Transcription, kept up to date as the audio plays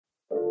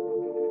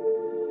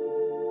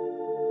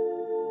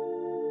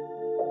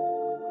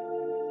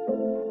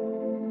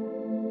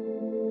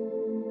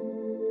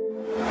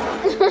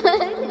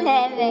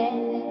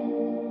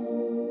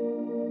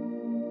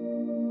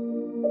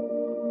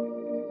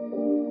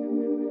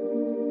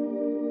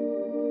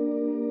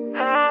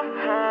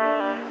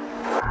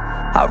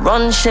I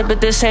run shit,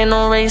 but this ain't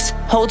no race.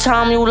 Whole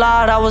time you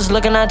lied, I was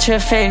looking at your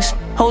face.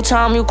 Whole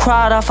time you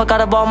cried, I forgot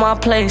about my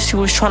place. You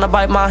was tryna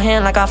bite my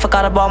hand like I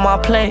forgot about my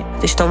plate.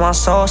 They stole my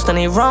sauce, then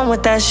they run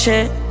with that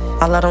shit.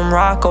 I let them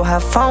rock, go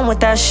have fun with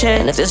that shit.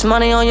 And if there's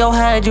money on your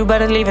head, you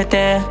better leave it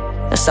there.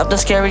 There's something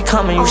scary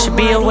coming, you should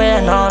be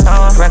aware. No,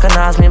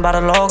 recognize me by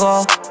the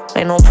logo.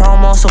 Ain't no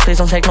promo, so please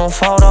don't take no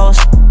photos.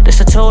 This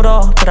a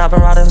two-door, but I've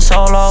been riding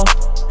solo.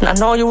 And I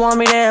know you want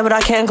me there, but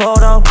I can't go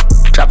though.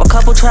 Drop a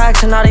couple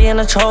tracks and now they in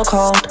a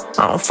chokehold.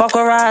 I don't fuck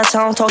with rats,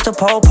 I don't talk to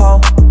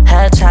Popo.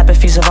 Head tap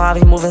if he survive,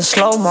 he moving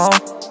slow-mo.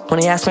 When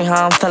he asks me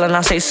how I'm feeling,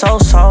 I say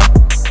so-so.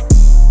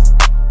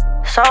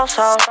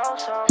 So-so.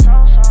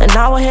 And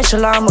now I hit your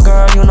line, my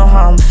girl, you know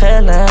how I'm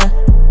feeling.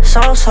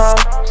 So-so.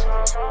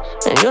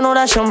 And you know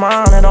that you're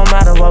mine, it don't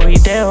matter what we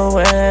deal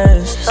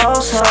with.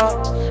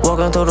 So-so.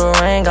 Walking through the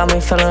rain, got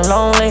me feeling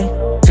lonely.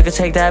 You could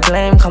take that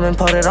blame, come and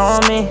put it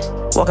on me.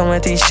 Walking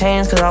with these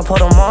chains, cause I put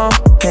them on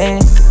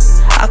me.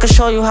 I could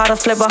show you how to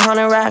flip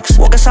 100 racks.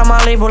 Walk inside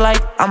my label like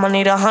I'ma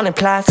need 100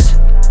 plaques.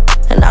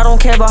 And I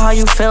don't care about how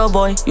you feel,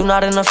 boy. You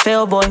not in the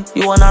field, boy.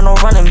 You are not no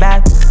running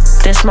back.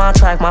 This my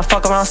track, my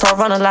fuck around, start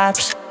running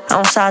laps. I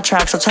don't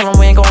sidetrack, so tell them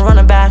we ain't gon' run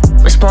it back.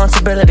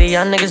 Responsibility,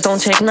 y'all niggas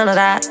don't take none of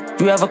that.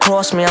 You ever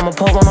cross me, I'ma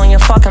pull one on your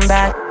fucking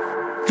back.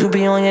 You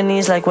be on your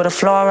knees like where the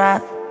floor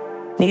at.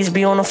 Knees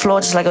be on the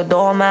floor just like a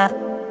doormat.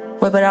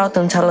 Whip it out,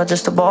 then tell her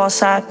just a ball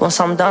sack. Once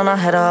I'm done, I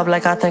head her up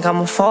like I think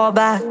I'ma fall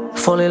back.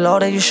 Fully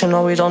loaded, you should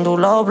know we don't do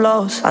low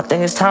blows. I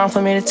think it's time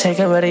for me to take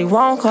it where they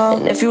won't go.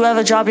 And if you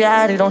ever drop your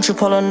addy, don't you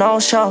pull a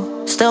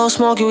no-show. Still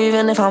smoke you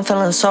even if I'm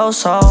feeling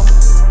so-so.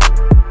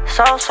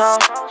 So-so.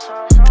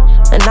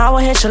 And now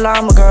I hit your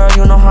line, my girl,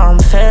 you know how I'm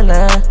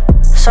feeling.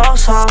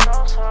 So-so.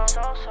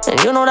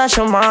 And you know that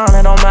you're mine,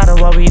 it don't matter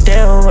what we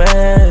deal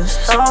with.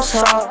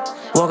 So-so.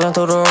 Walking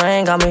through the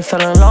rain, got me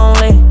feeling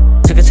lonely.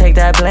 You could take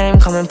that blame,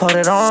 come and put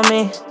it on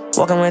me.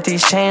 Walking with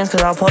these chains,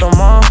 cause I put them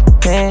on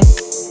me.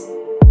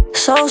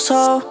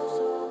 So-so.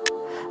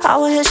 I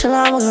will hit your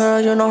line, my girl,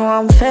 you know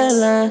how I'm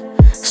feeling.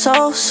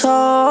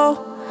 So-so.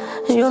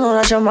 You know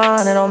that you're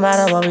mine, it don't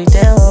matter what we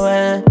deal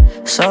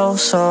with.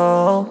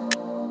 So-so.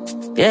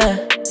 Yeah.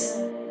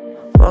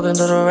 Walking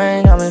through the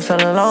rain, got me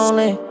feeling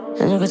lonely.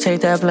 And you could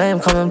take that blame,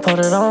 come and put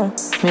it on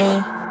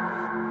me.